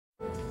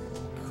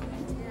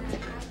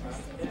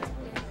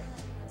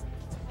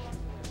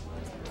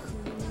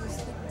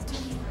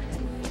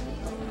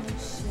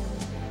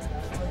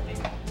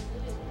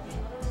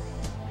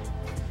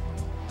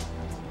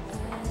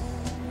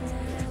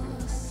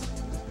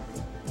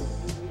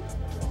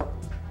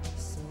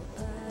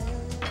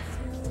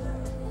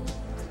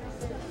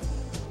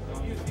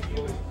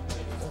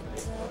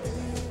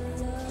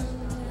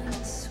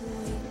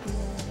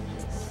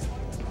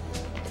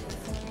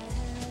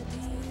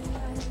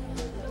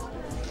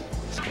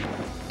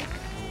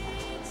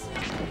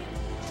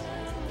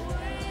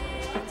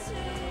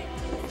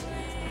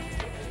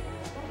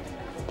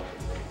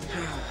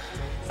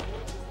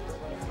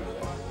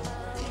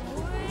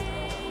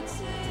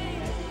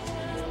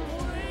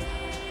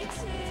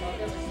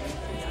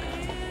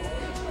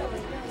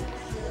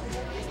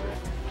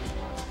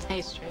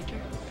Hey, stranger.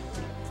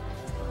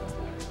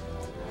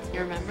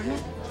 You remember me?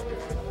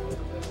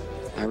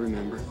 I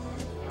remember.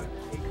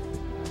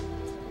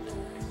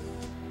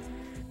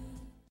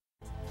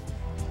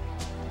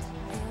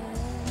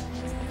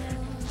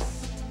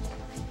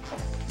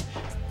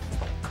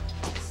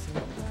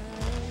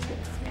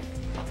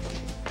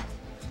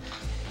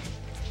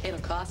 It'll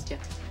cost you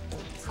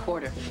a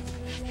quarter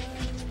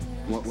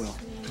What will?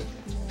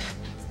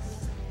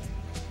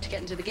 to get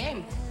into the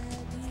game.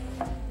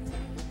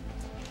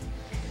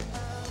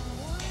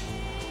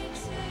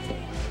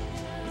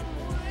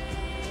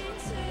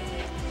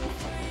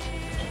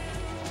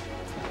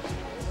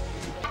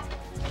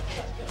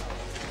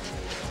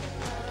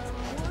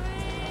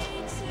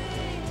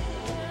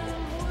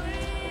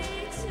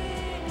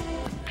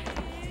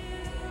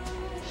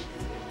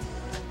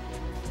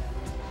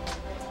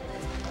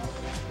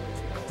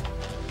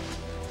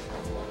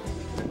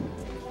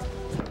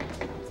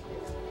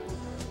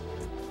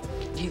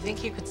 Do you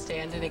think you could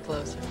stand any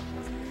closer?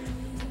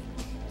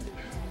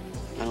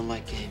 I don't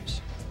like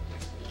games.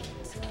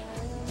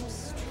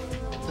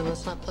 Then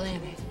let's not play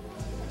any.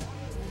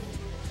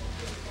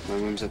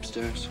 My room's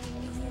upstairs.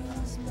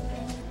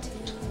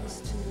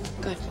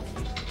 Good.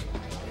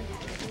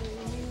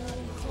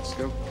 Let's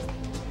go.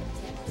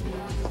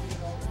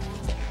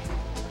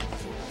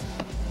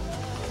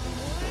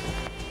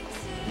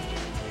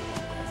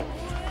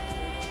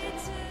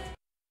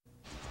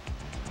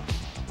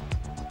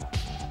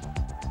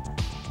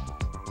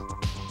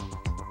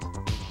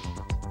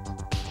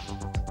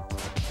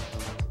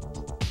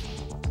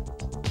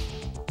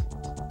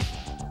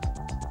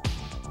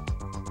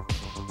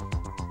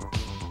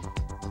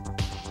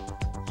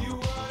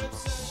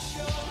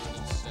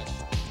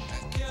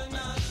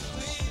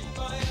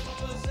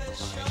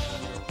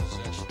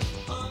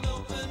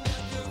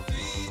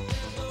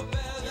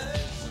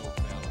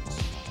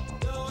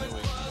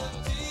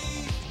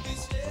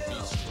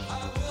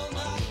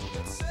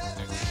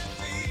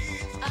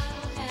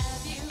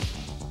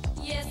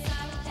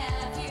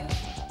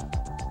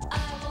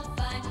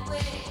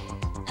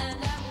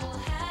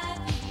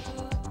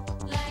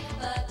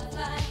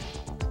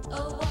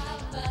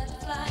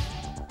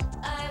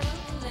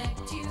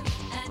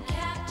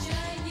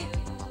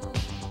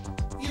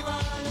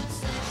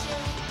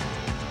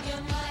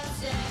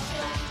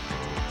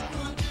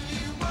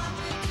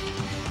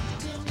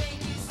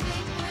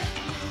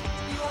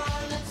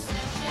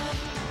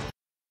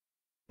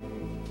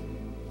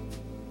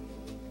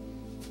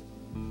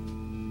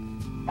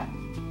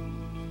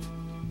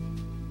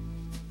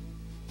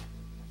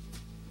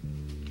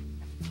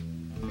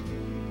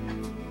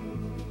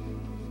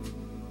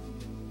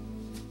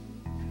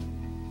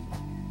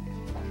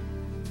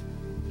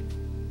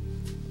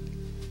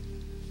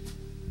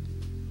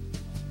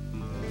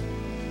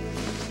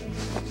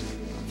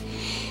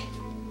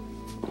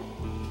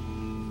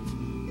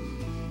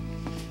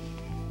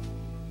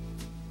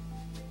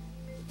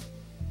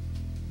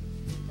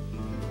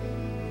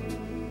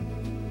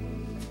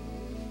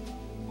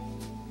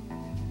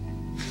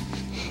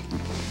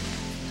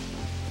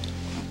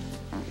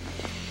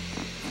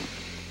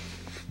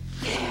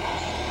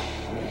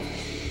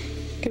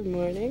 Good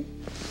morning.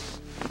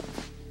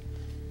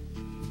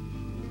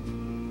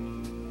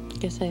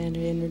 Guess I had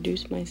to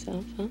introduce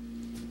myself, huh?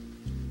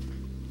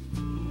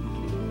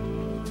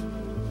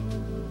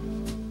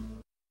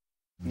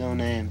 No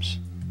names.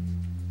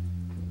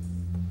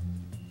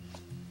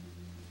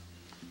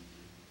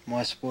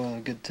 Why spoil a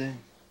good thing?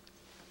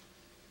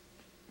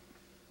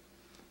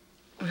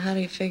 How do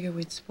you figure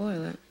we'd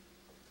spoil it?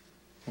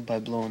 By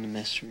blowing the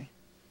mystery.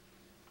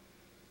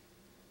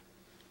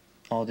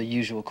 All the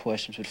usual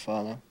questions would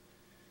follow.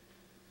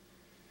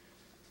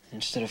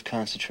 Instead of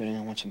concentrating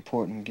on what's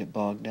important, we get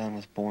bogged down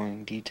with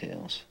boring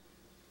details.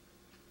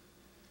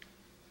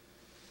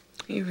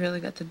 You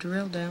really got the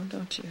drill down,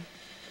 don't you?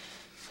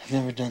 I've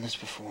never done this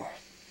before.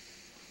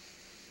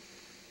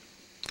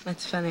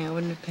 That's funny. I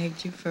wouldn't have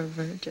pegged you for a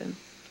virgin.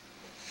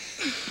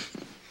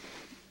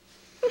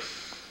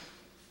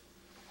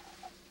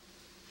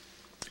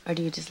 Or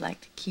do you just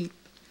like to keep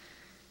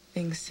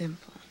things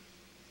simple?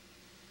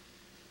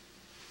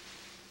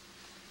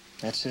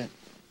 That's it.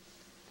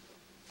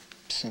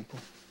 Simple.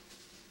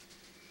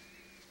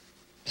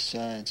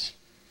 Besides,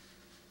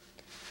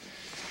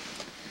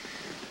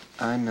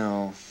 I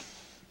know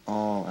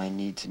all I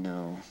need to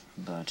know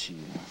about you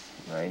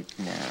right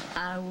now.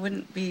 I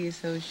wouldn't be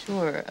so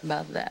sure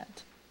about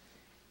that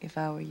if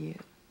I were you.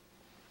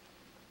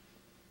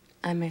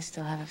 I may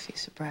still have a few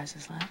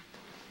surprises left.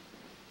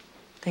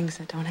 Things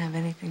that don't have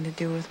anything to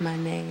do with my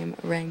name,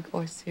 rank,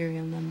 or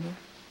serial number.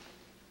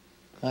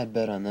 I'd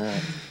bet on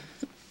that.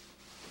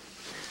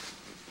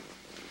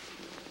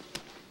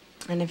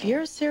 And if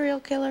you're a serial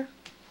killer,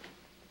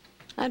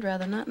 I'd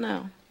rather not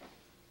know.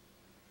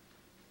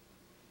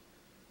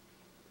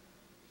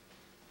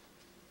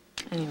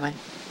 Anyway,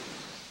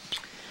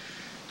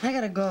 I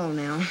gotta go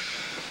now.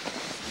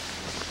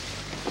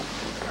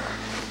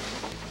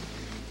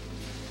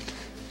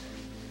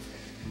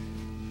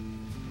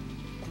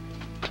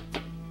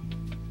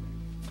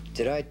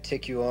 Did I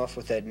tick you off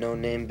with that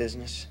no-name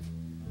business?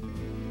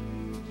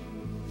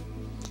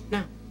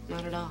 No,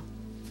 not at all.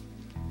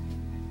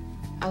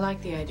 I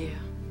like the idea.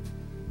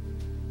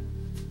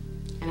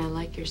 And I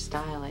like your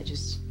style. I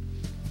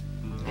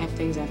have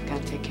things I've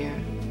got to take care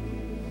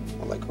of.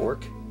 Well, like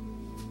work?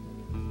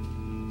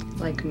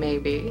 Like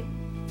maybe.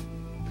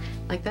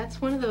 Like that's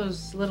one of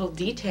those little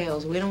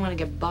details we don't want to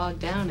get bogged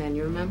down in,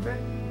 you remember?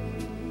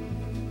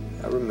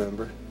 I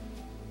remember.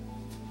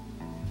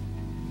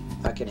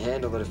 I can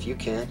handle it if you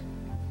can.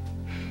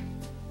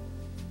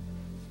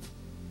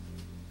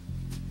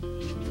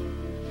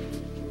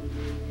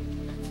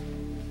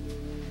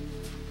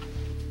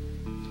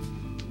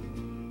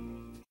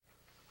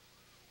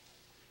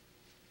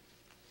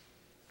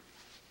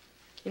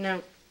 You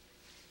know,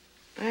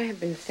 I have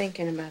been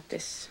thinking about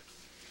this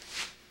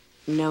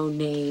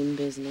no-name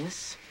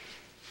business.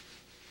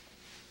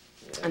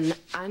 Yeah. And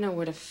I know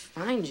where to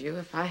find you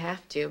if I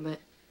have to, but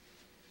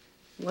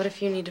what if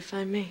you need to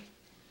find me?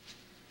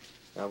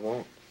 I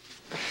won't.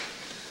 Do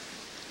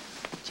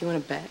you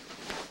want to bet?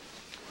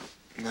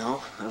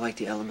 No, I like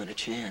the element of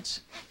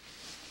chance.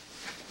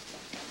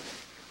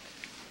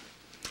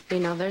 You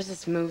know, there's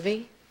this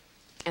movie,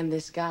 and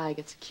this guy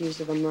gets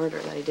accused of a murder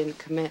that he didn't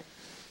commit.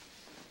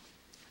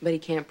 But he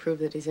can't prove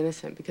that he's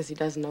innocent because he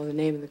doesn't know the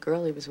name of the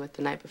girl he was with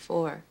the night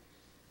before.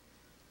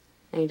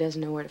 And he doesn't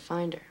know where to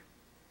find her.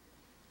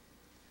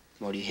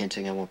 What are you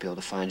hinting? I won't be able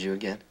to find you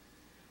again?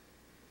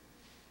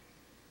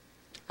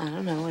 I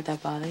don't know. Would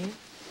that bother you?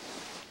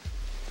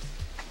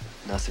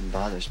 Nothing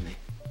bothers me.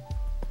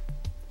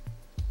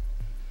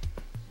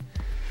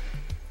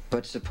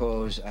 But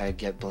suppose I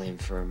get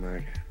blamed for a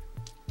murder.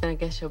 And I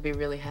guess you'll be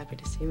really happy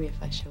to see me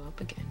if I show up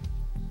again,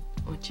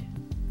 won't you?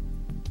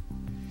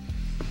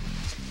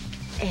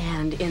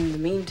 And in the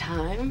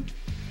meantime,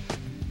 I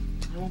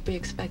won't be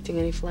expecting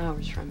any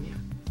flowers from you.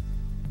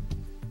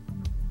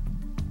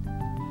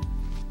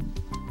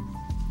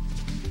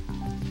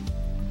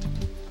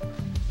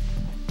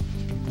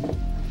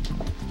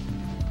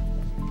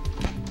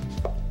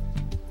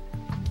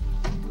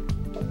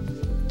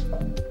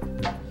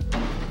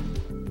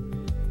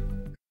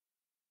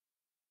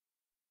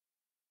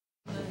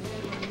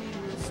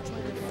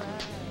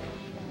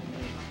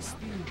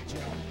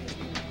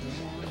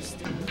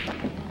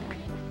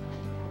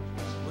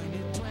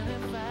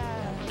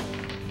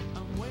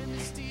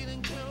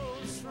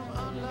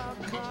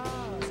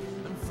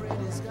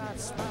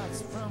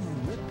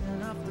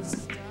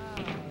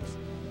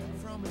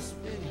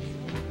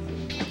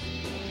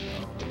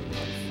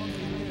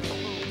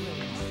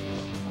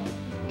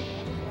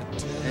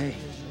 Hey.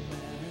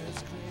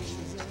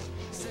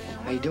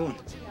 How you doing?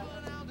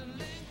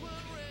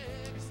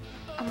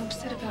 I'm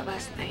upset about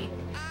last night.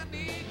 I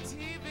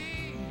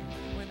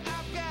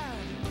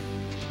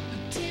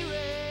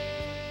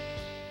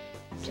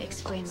have to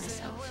explain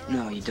myself.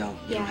 No, you don't.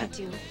 You Yeah, don't I have...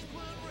 do.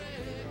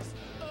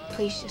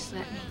 Please just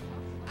let me.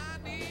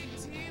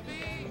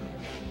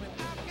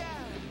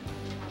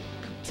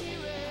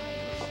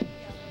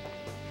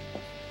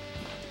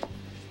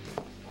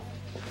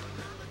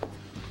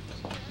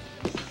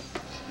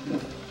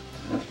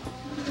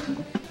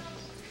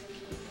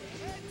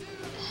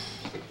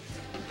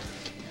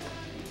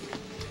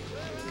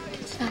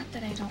 It's not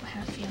that I don't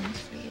have feelings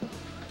for you.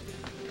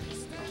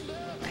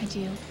 I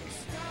do.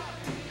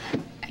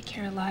 I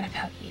care a lot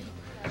about you.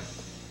 But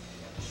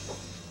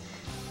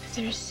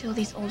there are still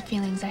these old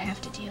feelings I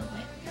have to deal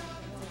with.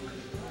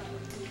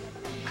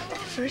 At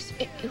first,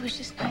 it was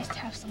just nice to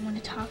have someone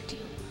to talk to.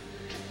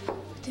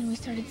 But then we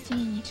started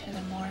seeing each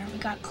other more, and we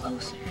got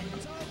closer,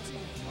 and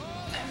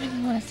I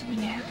really wanted something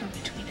to happen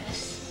between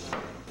us. I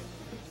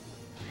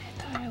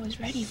thought I was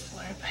ready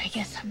for it, but I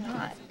guess I'm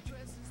not.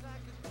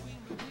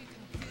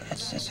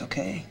 That's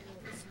okay.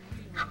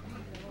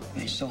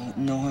 There's so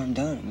no harm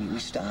done. We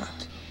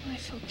stopped. I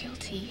feel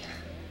guilty.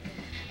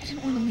 I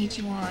didn't want to lead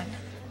you on.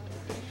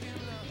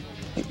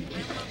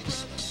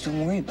 Just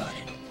don't worry about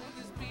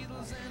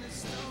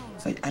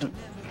it. I don't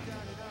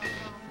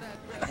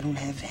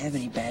have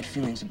any bad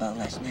feelings about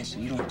last night, so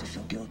you don't have to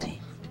feel guilty.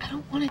 I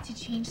don't want it to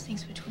change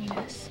things between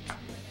us.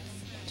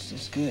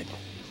 It's good.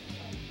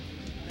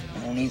 I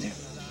don't either.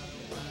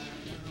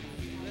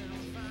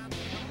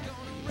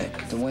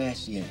 But the way I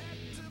see it,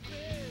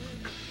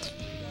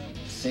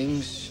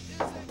 things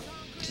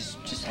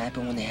just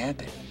happen when they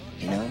happen,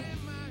 you know?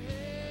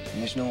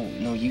 And there's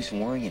no use in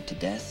worrying it to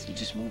death. You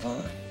just move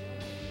on.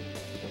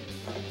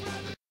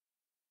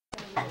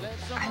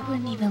 I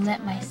wouldn't even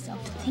let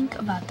myself think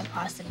about the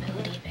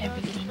possibility of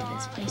ever getting to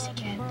this place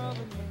again.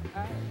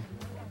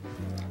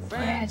 Where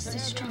I had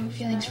such strong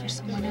feelings for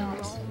someone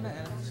else.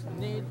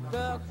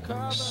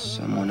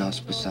 Someone else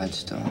besides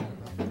Stone.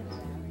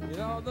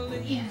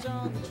 Yeah.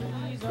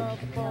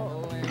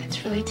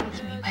 It's really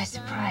taking me by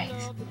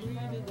surprise.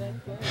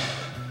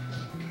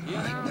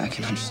 I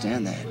can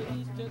understand that.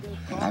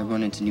 I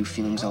run into new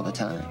feelings all the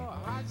time.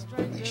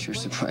 They sure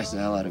surprise the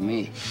hell out of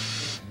me.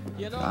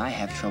 I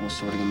have trouble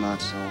sorting them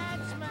out, so I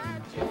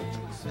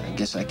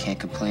guess I can't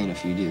complain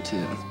if you do,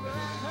 too.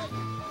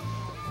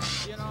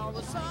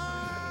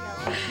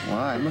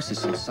 Why? I must have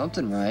said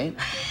something right.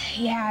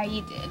 Yeah,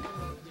 you did.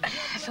 I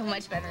feel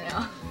much better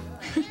now.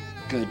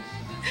 Good.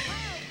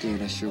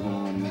 Dude, I sure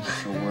wouldn't want to make it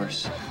feel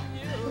worse.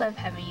 I love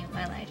having you in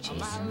my life,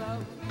 Jason.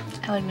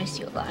 I would miss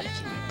you a lot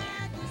if you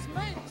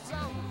weren't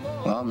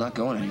there. Well, I'm not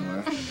going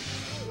anywhere.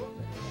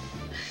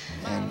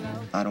 And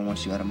I don't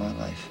want you out of my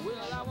life.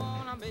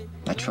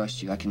 I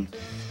trust you. I can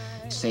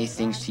say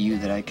things to you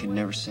that I could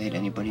never say to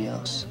anybody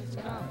else.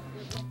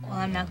 Well,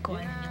 I'm not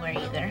going anywhere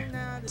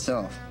either.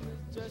 So,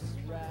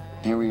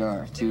 here we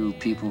are, two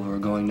people who are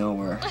going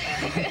nowhere.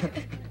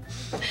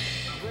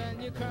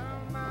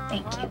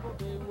 Thank you.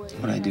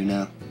 What do I do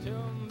now?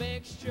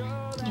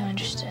 You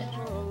understood.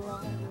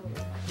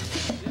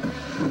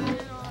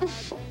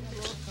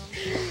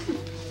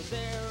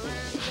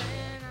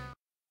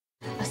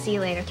 I'll see you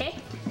later, okay?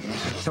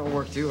 Don't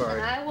work too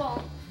hard. I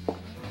won't.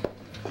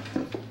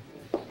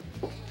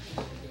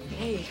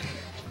 Hey.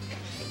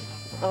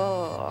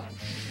 Oh.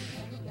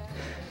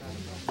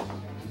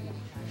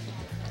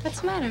 What's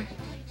the matter?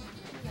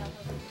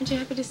 Aren't you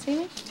happy to see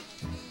me?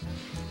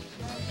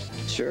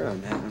 Sure,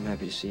 I'm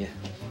happy to see you.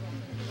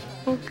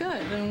 Well,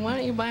 good. Then why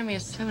don't you buy me a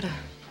soda?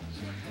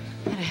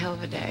 I had a hell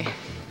of a day.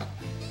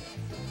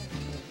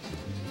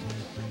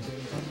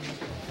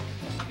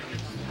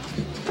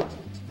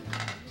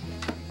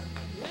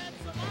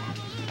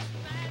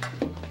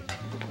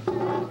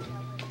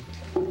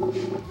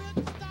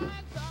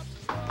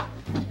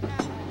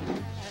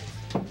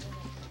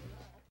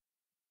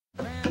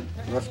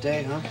 Rough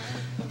day, huh?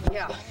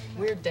 Yeah,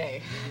 weird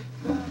day.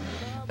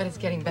 But it's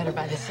getting better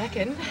by the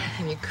second,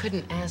 and you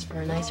couldn't ask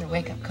for a nicer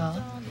wake-up call.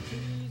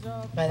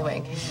 By the way,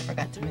 in case I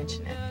forgot to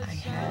mention it, I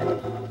had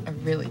a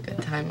really good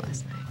time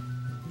last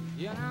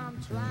night.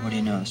 What do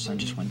you know? The sun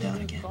just went down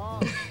again.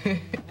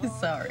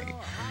 Sorry.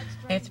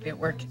 I have to be at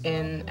work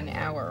in an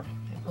hour.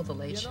 I pulled the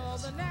late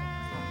shifts.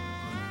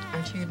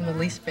 Aren't you even the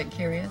least bit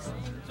curious?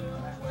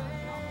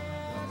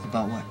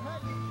 About what?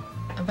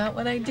 About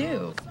what I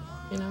do.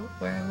 You know,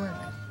 where I work.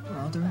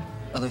 Well, there are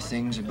other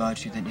things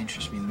about you that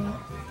interest me more.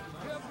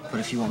 But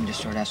if you want me to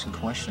start asking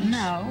questions...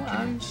 No, okay.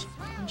 I'm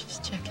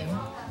just checking.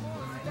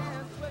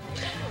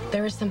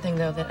 There is something,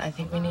 though, that I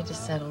think we need to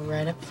settle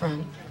right up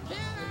front.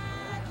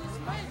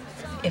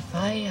 If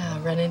I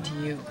run into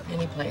you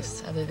any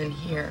place other than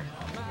here,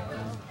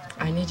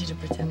 I need you to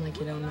pretend like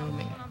you don't know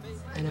me.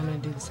 And I'm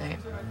going to do the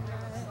same.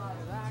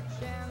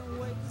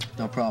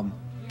 No problem.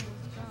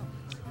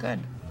 Good.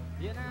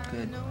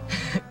 Good.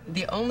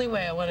 The only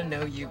way I want to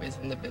know you is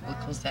in the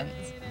biblical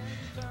sense.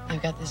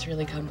 I've got this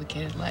really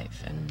complicated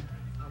life, and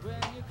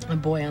a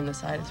boy on the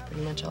side is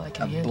pretty much all I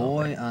can handle. A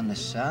boy on the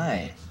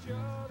side?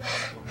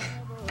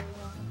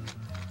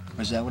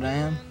 Was that what I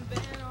am?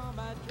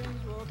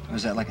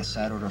 Was that like a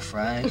side order of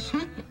fries?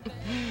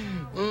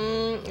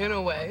 In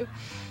a way.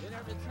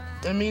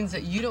 It means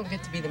that you don't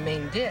get to be the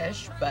main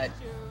dish, but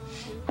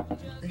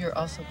you're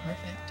also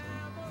perfect.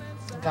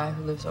 A guy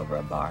who lives over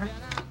a bar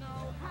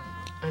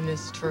and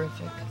is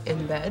terrific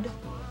in bed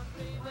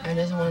and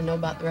doesn't want to know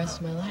about the rest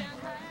of my life.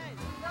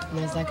 And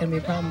is that going to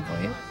be a problem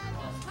for you?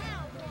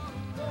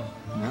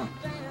 No.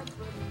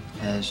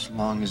 As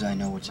long as I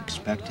know what's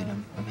expected,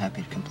 I'm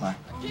happy to comply.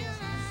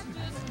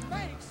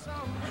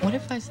 What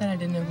if I said I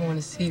didn't ever want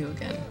to see you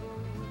again?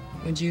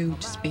 Would you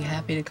just be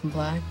happy to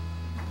comply?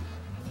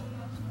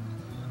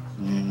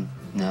 No,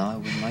 I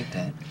wouldn't like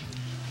that.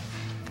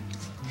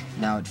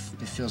 Now it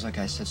feels like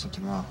I said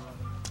something wrong.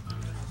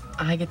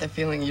 I get the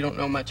feeling you don't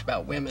know much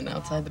about women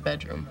outside the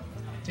bedroom.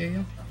 Do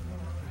you?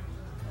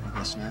 I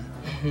guess not.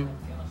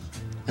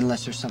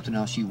 Unless there's something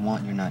else you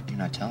want and you're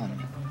not telling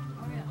me.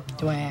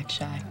 Do I act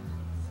shy?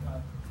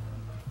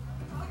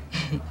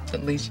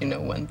 At least you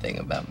know one thing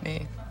about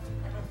me.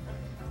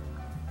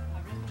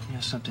 You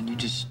know something, you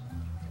just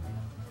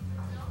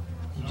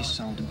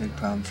solved a big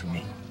problem for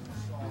me.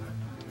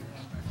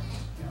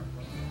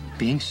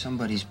 Being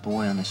somebody's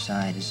boy on the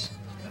side is...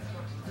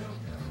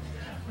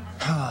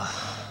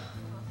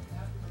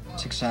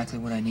 It's exactly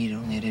what I needed,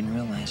 only I didn't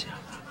realize it.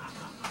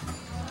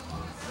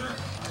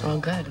 Well,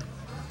 good.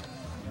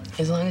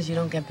 As long as you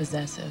don't get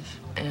possessive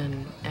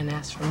and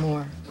ask for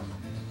more.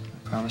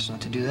 I promise not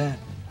to do that.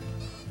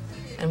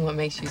 And what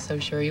makes you so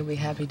sure you'll be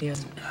happy to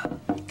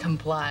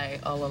comply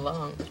all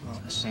along? Well,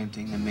 the same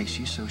thing that makes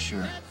you so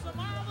sure.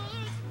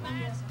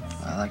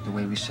 I like the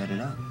way we set it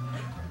up.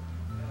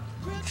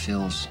 It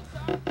feels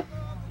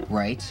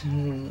right.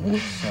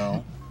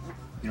 So,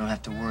 you don't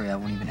have to worry. I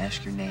won't even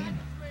ask your name.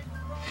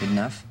 Good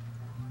enough?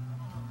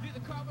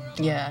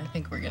 Yeah, I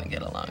think we're gonna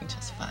get along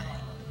just fine.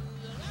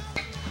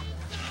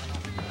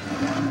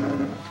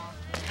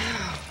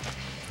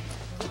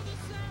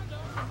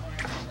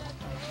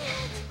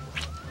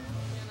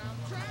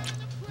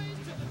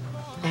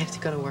 I have to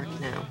go to work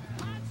now.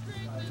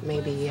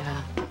 Maybe,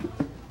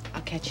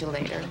 I'll catch you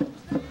later.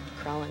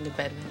 Crawl into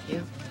bed with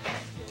you.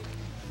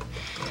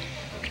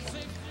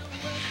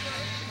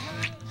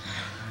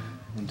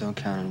 And don't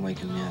count on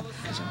waking me up,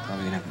 because I'm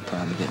probably gonna have a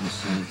problem getting to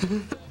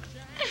sleep.